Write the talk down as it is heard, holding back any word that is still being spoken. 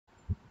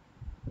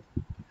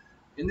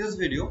In this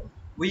video,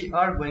 we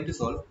are going to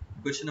solve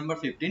question number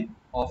 15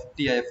 of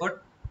Tifr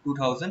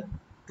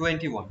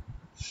 2021.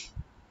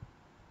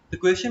 The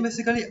question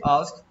basically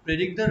asks,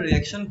 predict the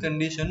reaction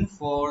condition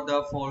for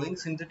the following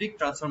synthetic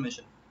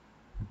transformation.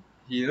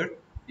 Here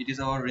it is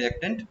our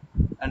reactant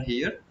and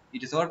here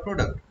it is our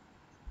product.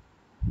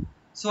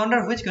 So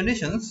under which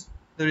conditions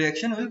the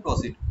reaction will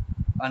proceed?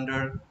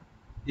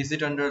 Is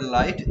it under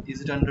light,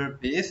 is it under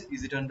base,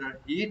 is it under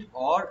heat,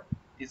 or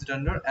is it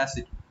under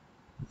acid?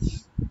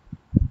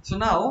 So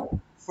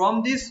now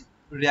from this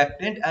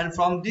reactant and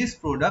from this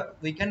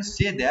product we can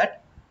say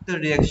that the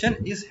reaction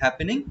is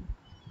happening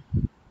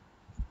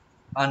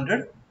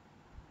under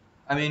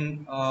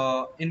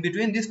in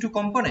between these two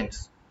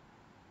components,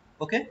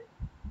 okay,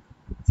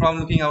 from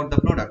looking out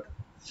the product.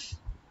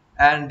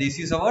 And this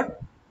is our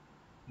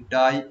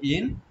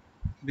diene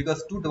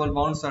because two double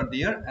bonds are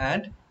there,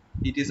 and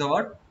it is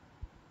our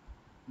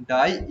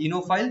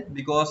dienophile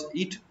because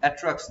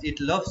it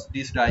loves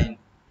this diene.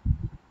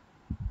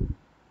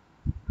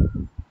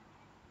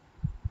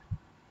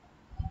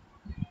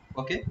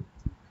 Okay,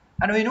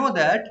 and we know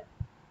that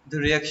the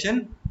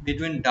reaction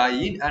between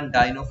diene and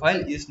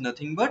dienophile is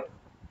nothing but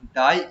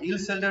diel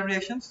cellular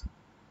reactions.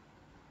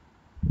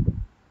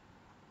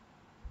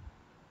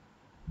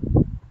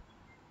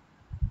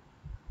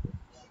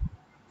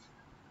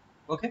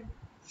 Okay,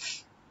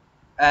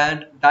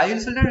 and diel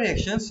cellular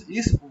reactions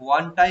is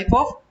one type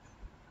of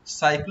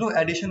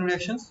cycloaddition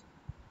reactions.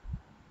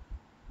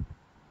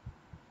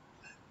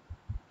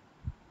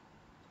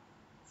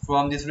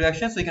 From these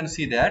reactions we can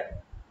see that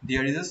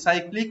there is a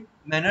cyclic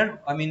manner,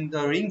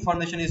 the ring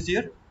formation is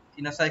there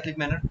in a cyclic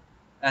manner,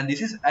 and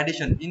this is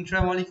addition,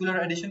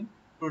 intramolecular addition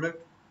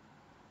product.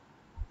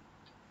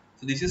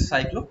 So this is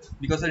cyclo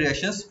because the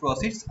reactions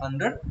proceeds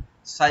under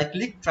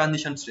cyclic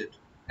transition state,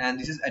 and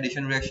this is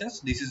addition reactions.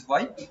 This is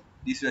why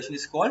this reaction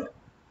is called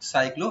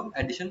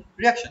cycloaddition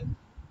reaction.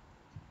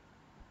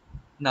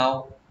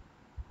 Now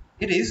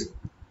it is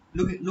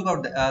look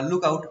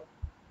out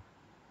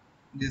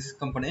this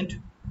component.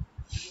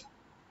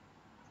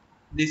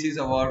 This is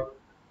our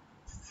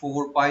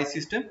 4 pi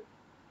system,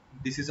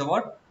 this is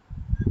our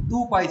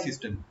 2 pi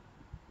system,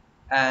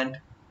 and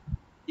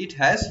it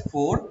has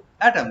 4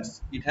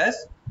 atoms. It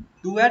has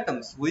 2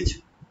 atoms which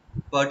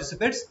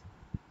participates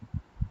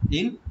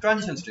in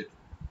transition state.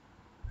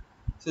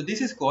 So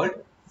this is called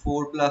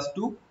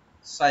 4+2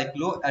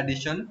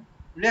 cycloaddition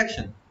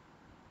reaction.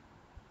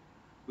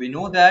 We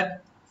know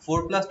that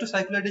 4+2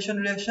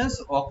 cycloaddition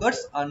reactions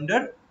occurs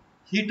under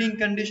heating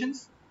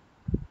conditions.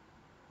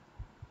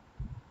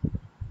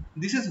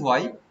 This is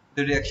why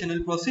the reaction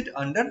will proceed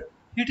under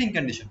heating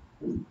condition.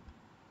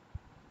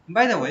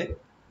 By the way,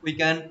 we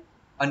can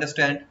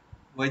understand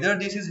whether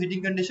this is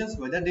heating conditions,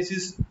 whether this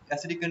is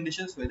acidic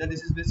conditions, whether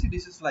this is basic,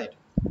 this is light.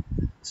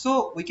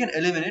 So we can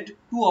eliminate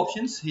two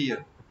options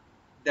here.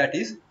 That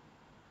is,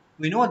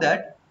 we know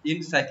that in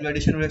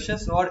cycloaddition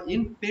reactions or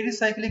in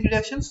pericyclic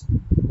reactions,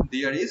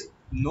 there is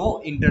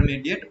no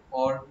intermediate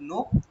or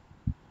no,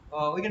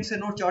 we can say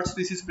no charge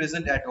species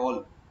present at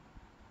all,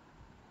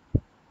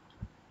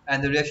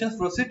 and the reactions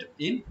proceed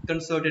in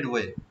concerted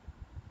way.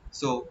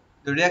 So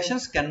the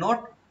reactions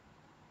cannot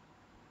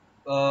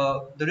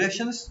go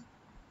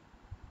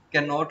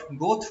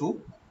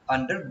through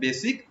under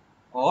basic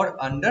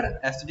or under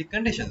acidic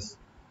conditions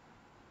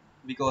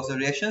because the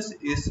reactions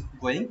is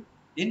going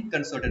in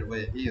concerted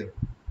way here.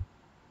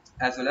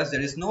 As well as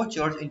there is no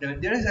charge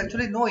intermediate, there is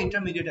actually no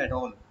intermediate at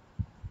all,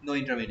 no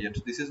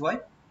intermediate. This is why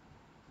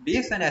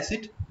base and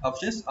acid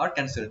options are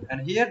cancelled,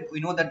 and here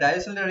we know that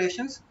diacellular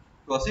reactions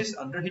proceeds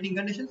under heating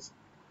conditions.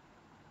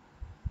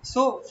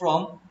 So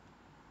from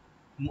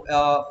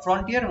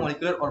frontier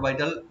molecular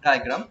orbital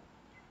diagram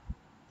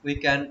we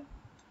can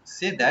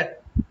say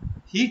that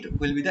heat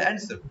will be the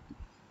answer.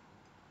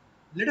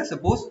 Let us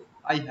suppose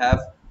I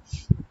have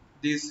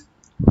this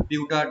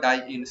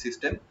butadiene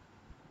system.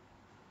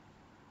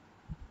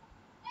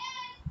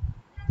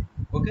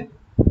 Okay,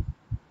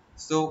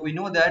 so we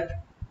know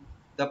that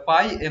the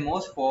pi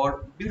MOs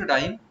for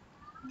butadiene,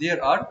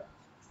 there are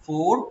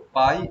 4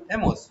 pi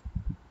MOs.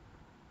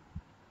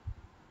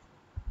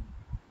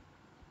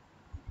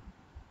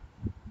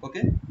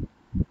 Okay,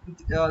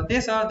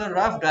 these are the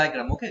rough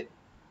diagram, okay,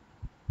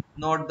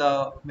 not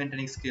the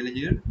maintaining scale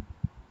here.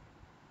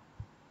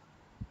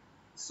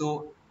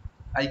 So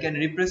I can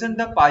represent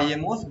the pi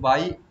MOs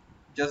by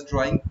just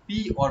drawing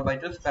p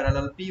orbitals,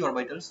 parallel p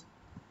orbitals,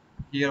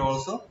 here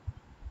also,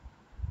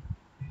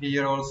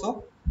 here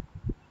also,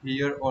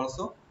 here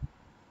also,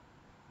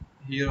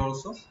 here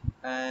also,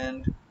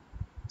 and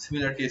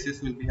similar cases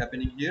will be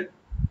happening here.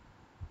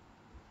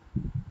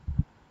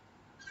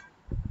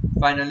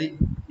 Finally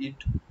it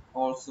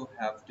also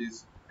has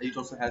this.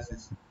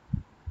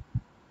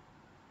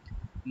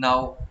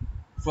 Now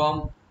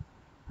from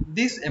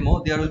this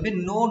MO there will be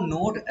no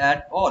node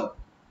at all.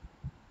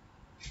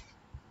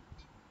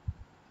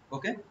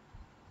 Okay,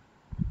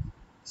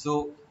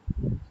 so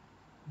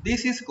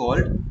this is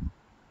called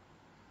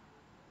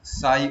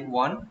psi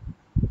 1.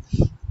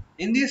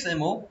 In this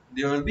MO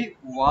there will be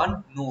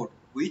one node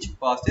which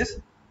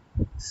passes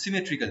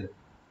symmetrically.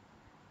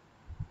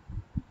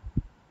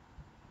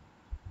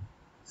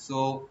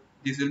 So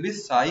this will be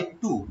psi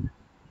 2.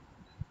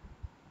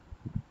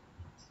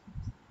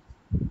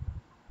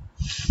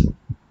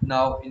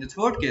 Now in the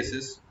third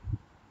cases,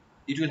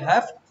 it will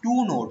have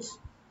two nodes.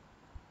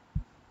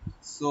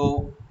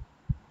 So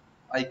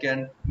I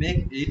can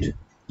make it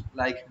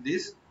like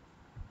this.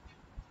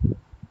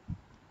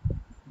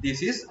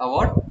 This is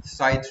our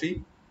psi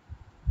 3.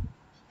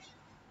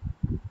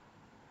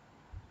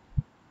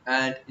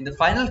 And in the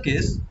final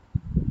case,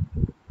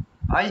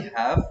 I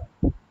have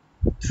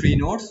three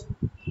nodes,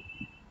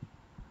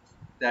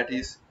 that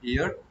is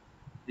here,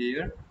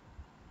 here,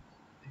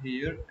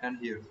 here and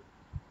here.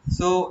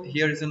 So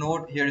here is a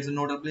node, here is a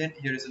nodal plane,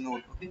 here is a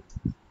node. Okay,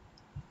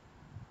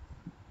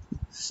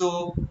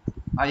 so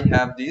I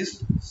have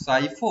this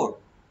psi 4.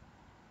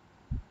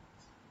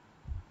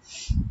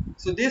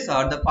 So these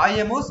are the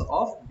pi MOs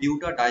of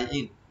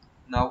butadiene.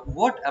 Now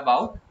what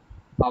about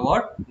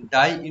our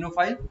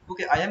dienophile?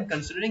 Okay, I am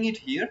considering it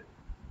here.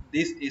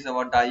 This is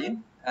our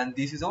diene and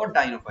this is our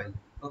dienophile.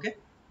 Okay,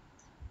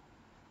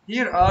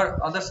 here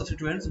are other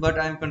substituents, but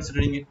I am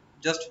considering it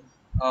just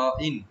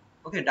in.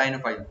 Okay,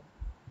 dienophile.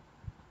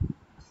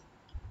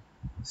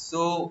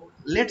 So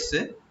let's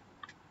say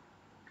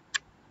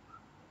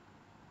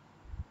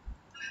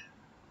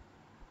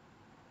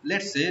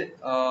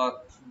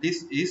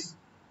this is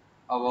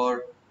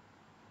our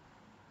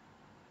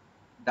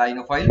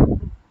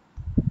dienophile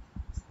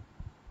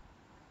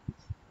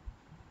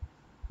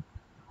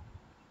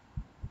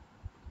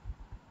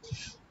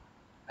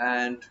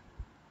and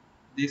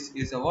this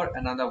is our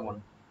another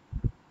one.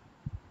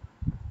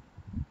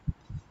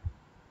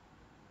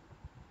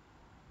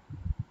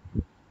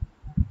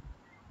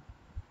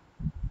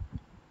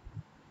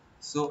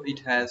 So it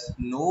has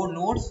no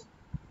nodes,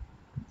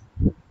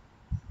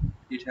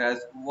 it has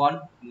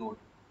one node.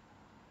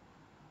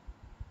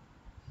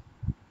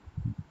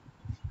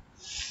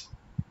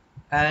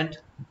 And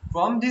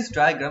from this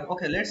diagram,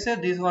 okay, let's say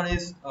this one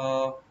is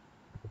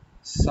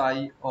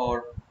psi,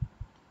 or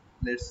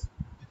let's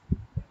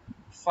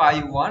phi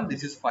 1,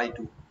 this is phi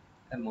 2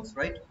 almost,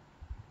 right?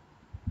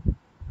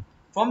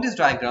 From this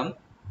diagram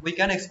we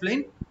can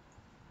explain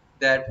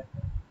that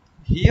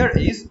here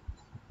is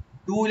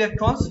two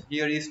electrons,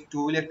 here is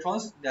two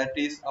electrons, that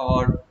is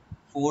our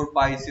 4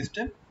 pi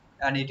system,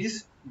 and it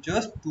is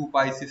just 2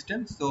 pi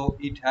system, so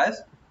it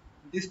has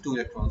these two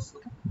electrons.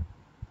 Okay,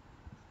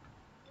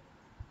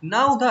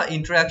 now the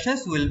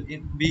interactions will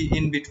be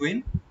in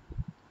between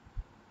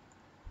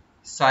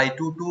psi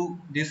 2 to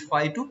this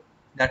phi 2.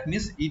 That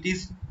means it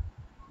is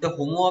the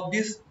HOMO of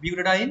this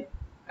butadiene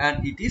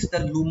and it is the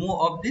LUMO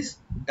of this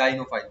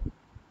dienophile.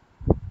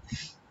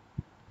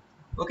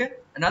 Okay,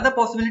 another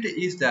possibility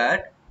is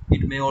that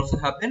it may also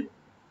happen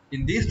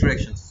in these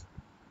directions.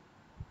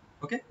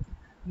 Okay,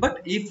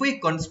 but if we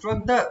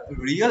construct the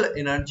real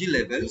energy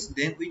levels,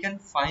 then we can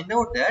find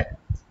out that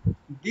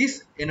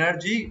this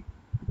energy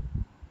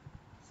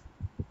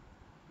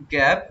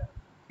gap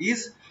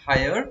is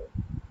higher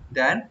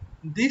than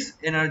this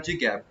energy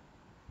gap.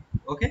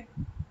 Okay,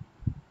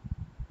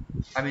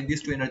 I mean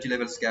these two energy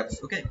levels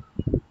gaps. Okay,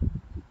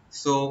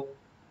 so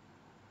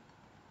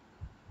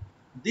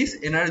this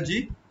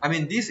energy, I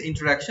mean these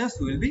interactions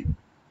will be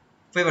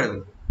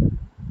favorable.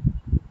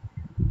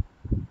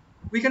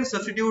 We can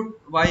substitute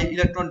by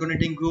electron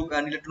donating group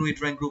and electron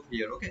withdrawing group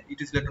here. Okay,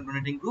 it is electron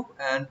donating group,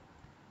 and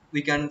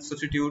we can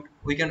substitute,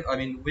 we can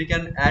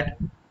add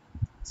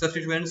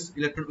substituents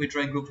electron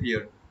withdrawing group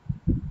here,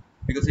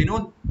 because we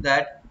know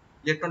that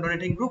electron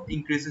donating group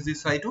increases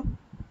this phi 2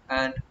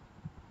 and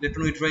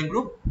electron withdrawing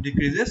group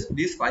decreases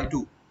this phi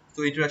 2,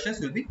 so interactions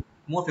will be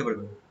more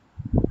favorable.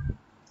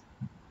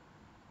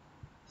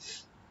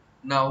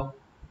 Now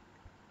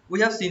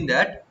we have seen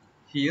that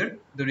here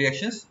the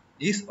reactions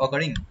is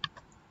occurring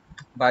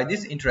by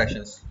these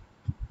interactions.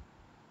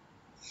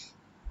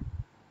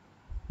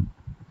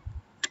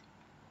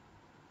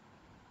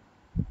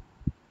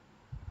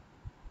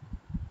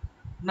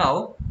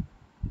 Now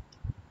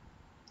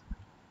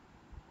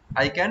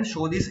I can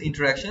show these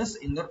interactions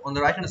in the on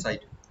the right hand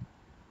side.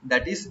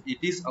 That is, it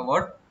is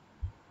our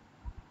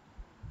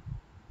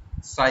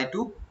psi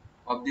 2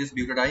 of this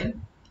butadiene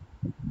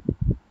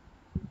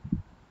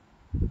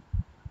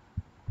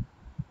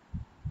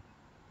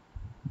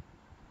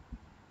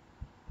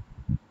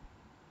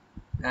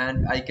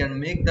and I can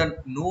make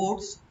the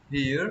nodes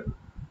here,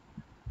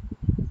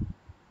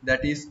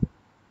 that is,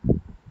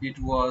 it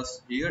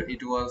was here,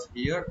 it was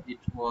here, it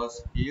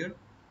was here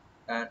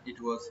and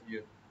it was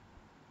here.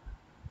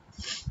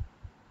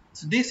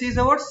 So this is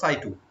our psi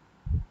 2.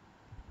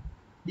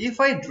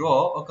 If I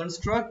draw or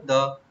construct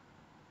the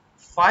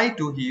phi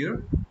 2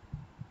 here,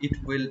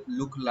 it will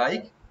look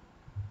like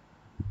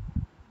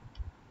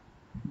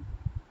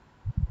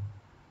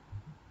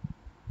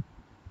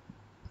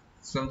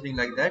something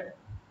like that,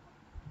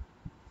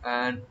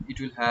 and it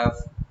will have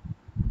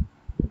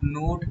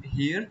node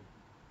here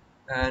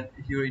and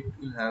here it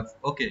will have.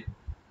 Okay,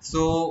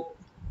 so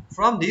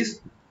from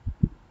this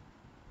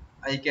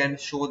I can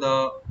show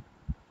the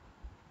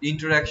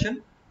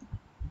interaction.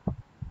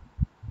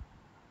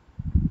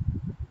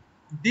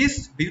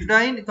 this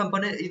butadiene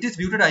component, this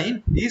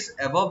butadiene is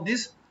above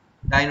this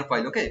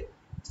dienophile. Okay,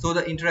 so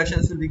the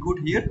interactions will be good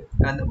here,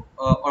 and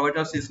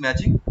orbitals is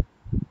matching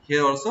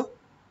here also,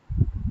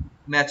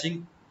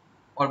 matching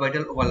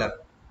orbital overlap,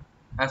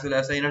 as well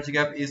as the energy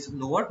gap is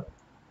lower.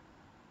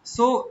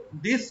 So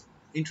these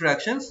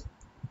interactions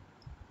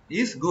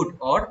is good,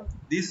 or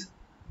this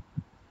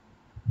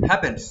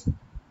happens.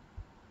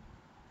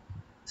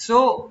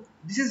 So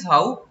this is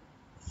how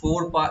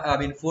 4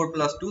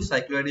 plus 2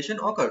 cycloaddition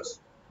occurs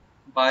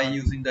by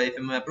using the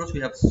FMM approach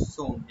we have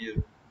shown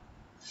here.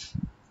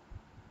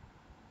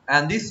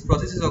 And this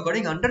process is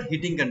occurring under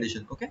heating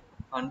condition. Okay,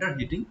 under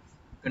heating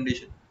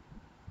condition.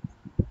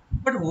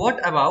 But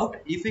what about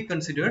if we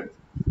consider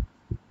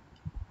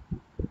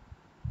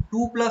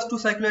 2 plus 2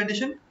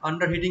 cycloaddition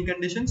under heating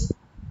conditions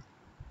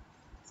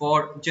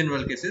for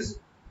general cases,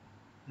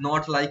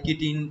 not like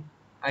ketene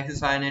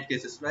isocyanate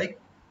cases, right?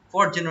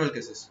 For general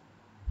cases,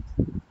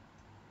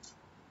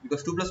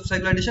 because 2 plus 2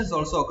 cycloadditions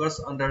also occurs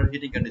under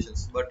heating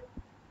conditions, but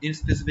in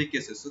specific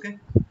cases. Okay,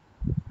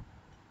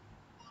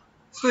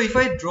 so if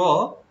I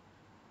draw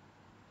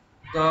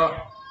the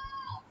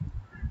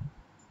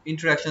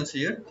interactions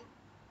here,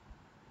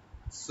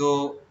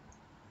 so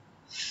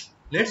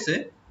let's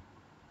say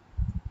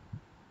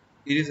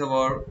it is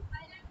our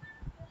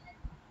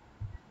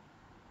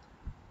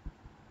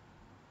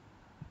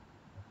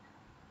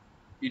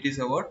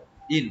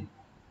in,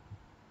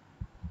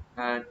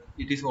 and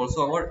it is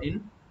also our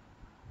in.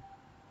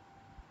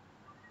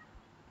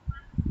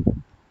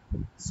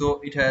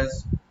 So it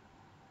has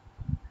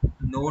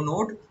no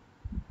node,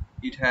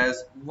 it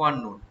has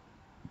one node.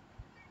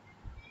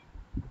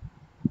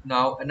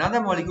 Now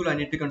another molecule I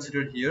need to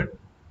consider here,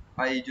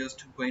 I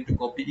just going to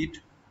copy it.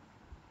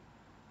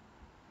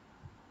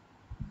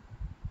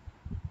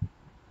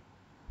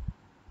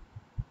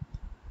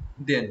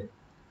 Then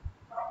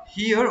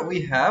here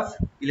we have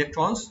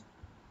electrons,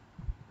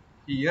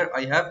 here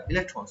I have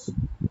electrons.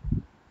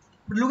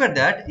 But look at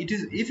that, it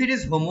is, if it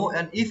is HOMO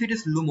and if it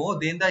is LUMO,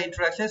 then the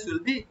interactions will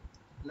be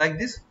like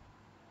this.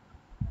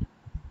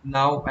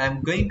 Now I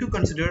am going to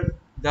consider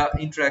the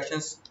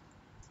interactions,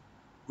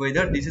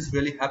 whether this is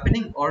really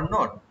happening or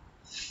not.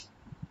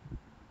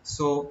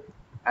 So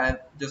I am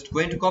just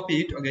going to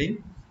copy it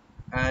again,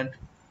 and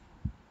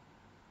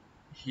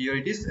here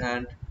it is,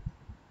 and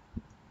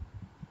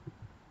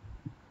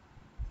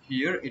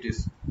here it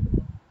is.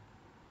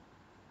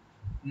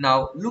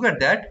 Now look at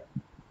that,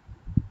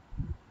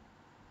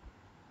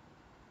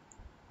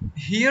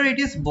 here it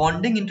is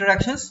bonding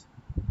interactions,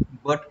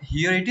 but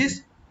here it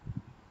is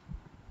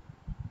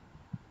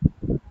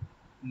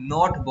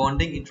not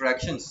bonding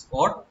interactions,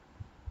 or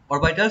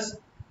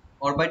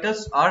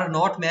orbitals are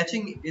not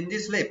matching in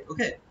this lab.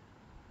 Okay,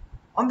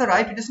 on the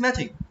right it is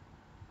matching,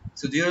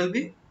 so there will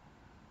be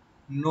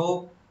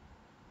no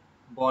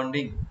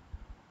bonding.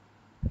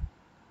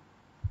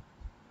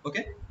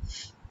 Okay,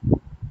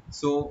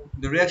 so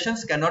the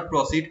reactions cannot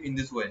proceed in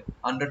this way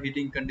under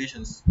heating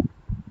conditions.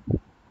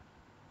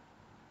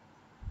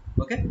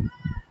 Okay,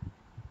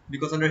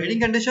 because under heating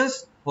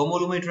conditions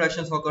homo-LUMO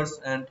interactions occurs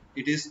and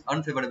it is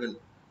unfavorable.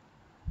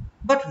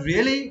 But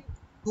really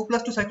 2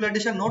 plus 2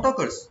 cycloaddition not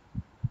occurs.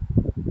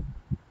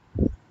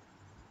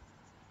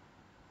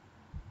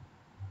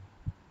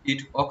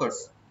 It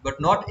occurs, but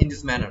not in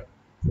this manner.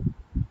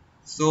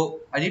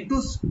 So I need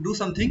to do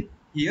something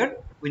here.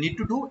 We need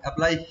to do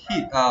apply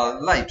heat,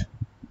 light.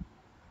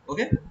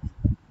 Okay,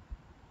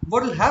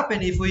 what will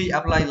happen if we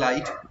apply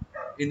light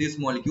in this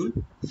molecule?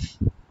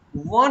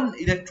 One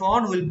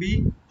electron will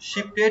be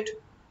shifted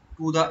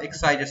to the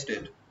excited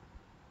state.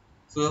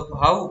 So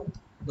how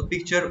the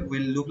picture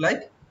will look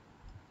like?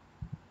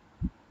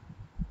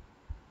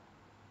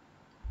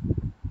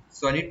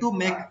 So I need to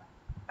make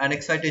an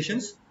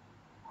excitations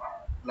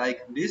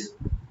like this,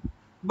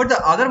 but the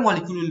other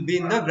molecule will be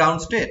in the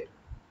ground state,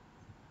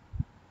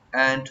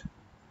 and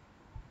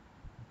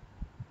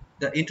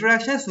the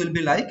interactions will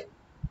be like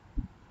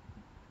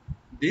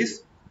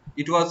this.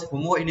 It was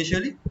HOMO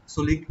initially,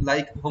 so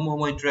like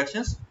HOMO-HOMO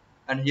interactions,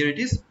 and here it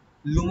is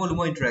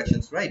LUMO-LUMO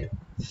interactions, right?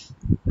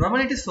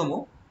 Normally it is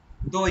HOMO,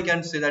 though we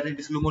can say that it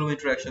is LUMO-LUMO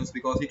interactions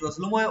because it was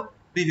LUMO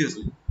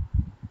previously,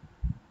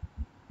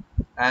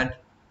 and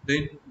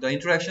the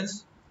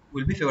interactions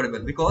will be favorable,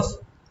 because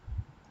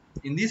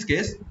in this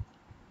case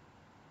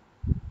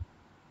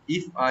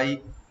if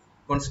I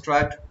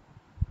construct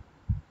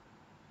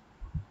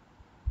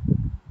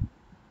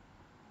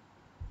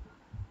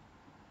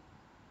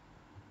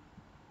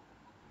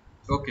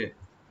okay,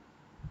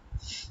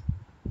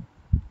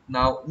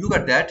 now look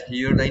at that,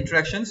 here the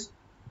interactions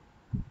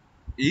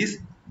is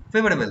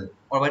favorable,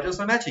 orbitals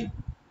are matching.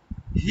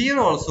 Here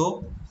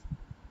also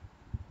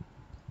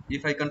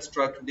if I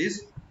construct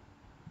this,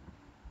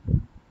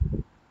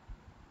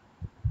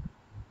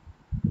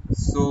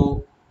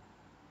 so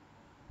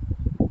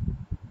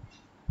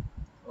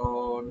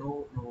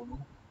no,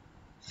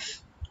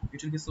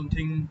 it will be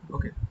something.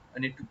 Okay, I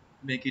need to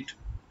make it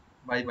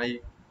by my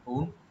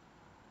own.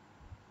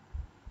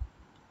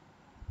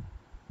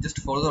 Just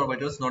follow the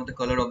orbitals, not the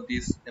color of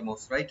these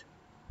emos, right?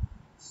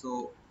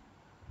 So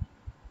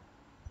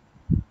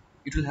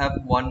it will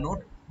have one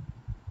node.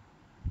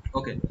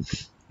 Okay,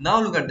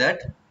 now look at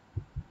that.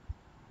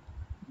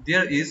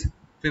 There is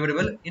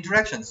favorable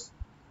interactions,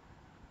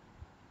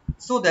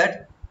 so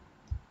that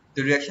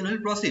the reaction will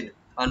proceed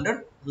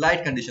under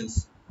light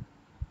conditions.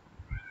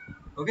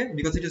 Okay,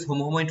 because it is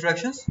homo-homo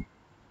interactions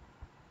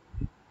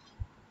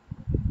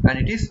and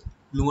it is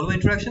LUMO-LUMO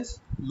interactions,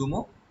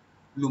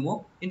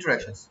 LUMO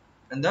interactions,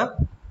 and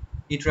the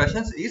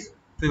interactions is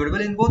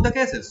favorable in both the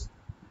cases.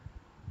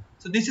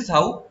 So this is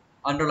how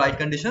under light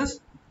conditions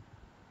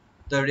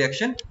the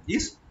reaction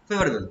is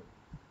favorable.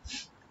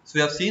 So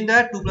we have seen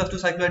that 2 plus 2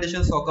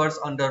 cycloadditions occurs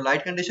under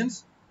light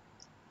conditions,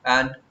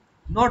 and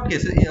not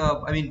cases.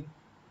 I mean,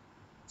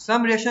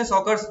 some reactions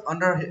occurs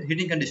under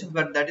heating conditions,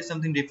 but that is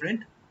something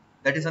different.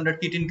 That is under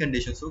Keating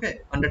conditions.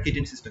 Okay, under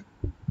Keating system.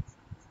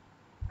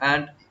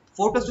 And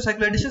 4 plus 2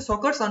 cycloadditions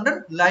occurs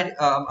under light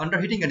under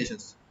heating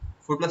conditions.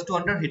 4 plus 2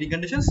 under heating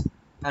conditions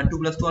and 2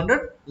 plus 2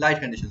 under light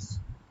conditions.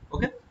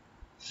 Okay.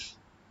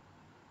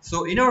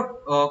 So in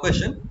our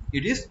question,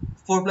 it is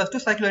 4 plus 2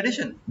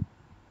 cycloaddition.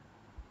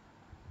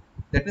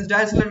 That means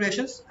diacetyl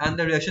reactions, and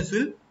the reactions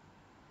will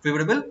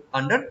favorable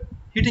under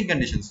heating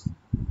conditions.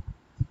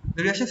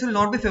 The reactions will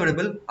not be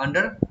favorable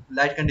under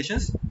light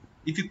conditions.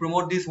 If you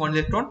promote this one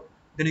electron,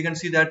 then you can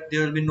see that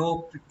there will be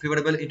no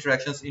favorable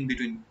interactions in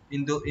between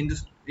in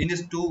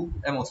these two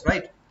MOs,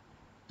 right?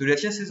 The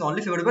reactions is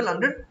only favorable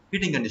under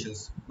heating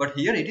conditions, but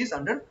here it is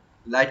under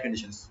light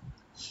conditions.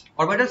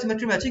 Orbital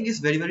symmetry matching is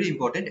very, very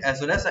important,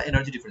 as well as the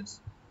energy difference.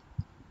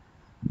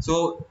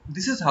 So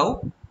this is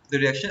how the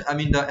reaction, I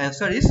mean the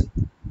answer is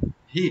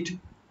heat.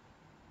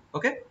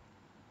 Okay.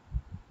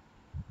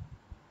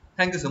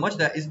 Thank you so much.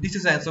 This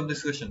is the answer of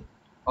this question.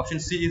 Option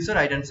C is the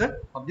right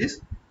answer of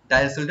this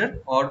Diels-Sylder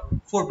or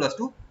 4 plus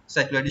 2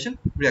 cycloaddition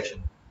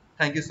reaction.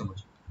 Thank you so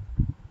much.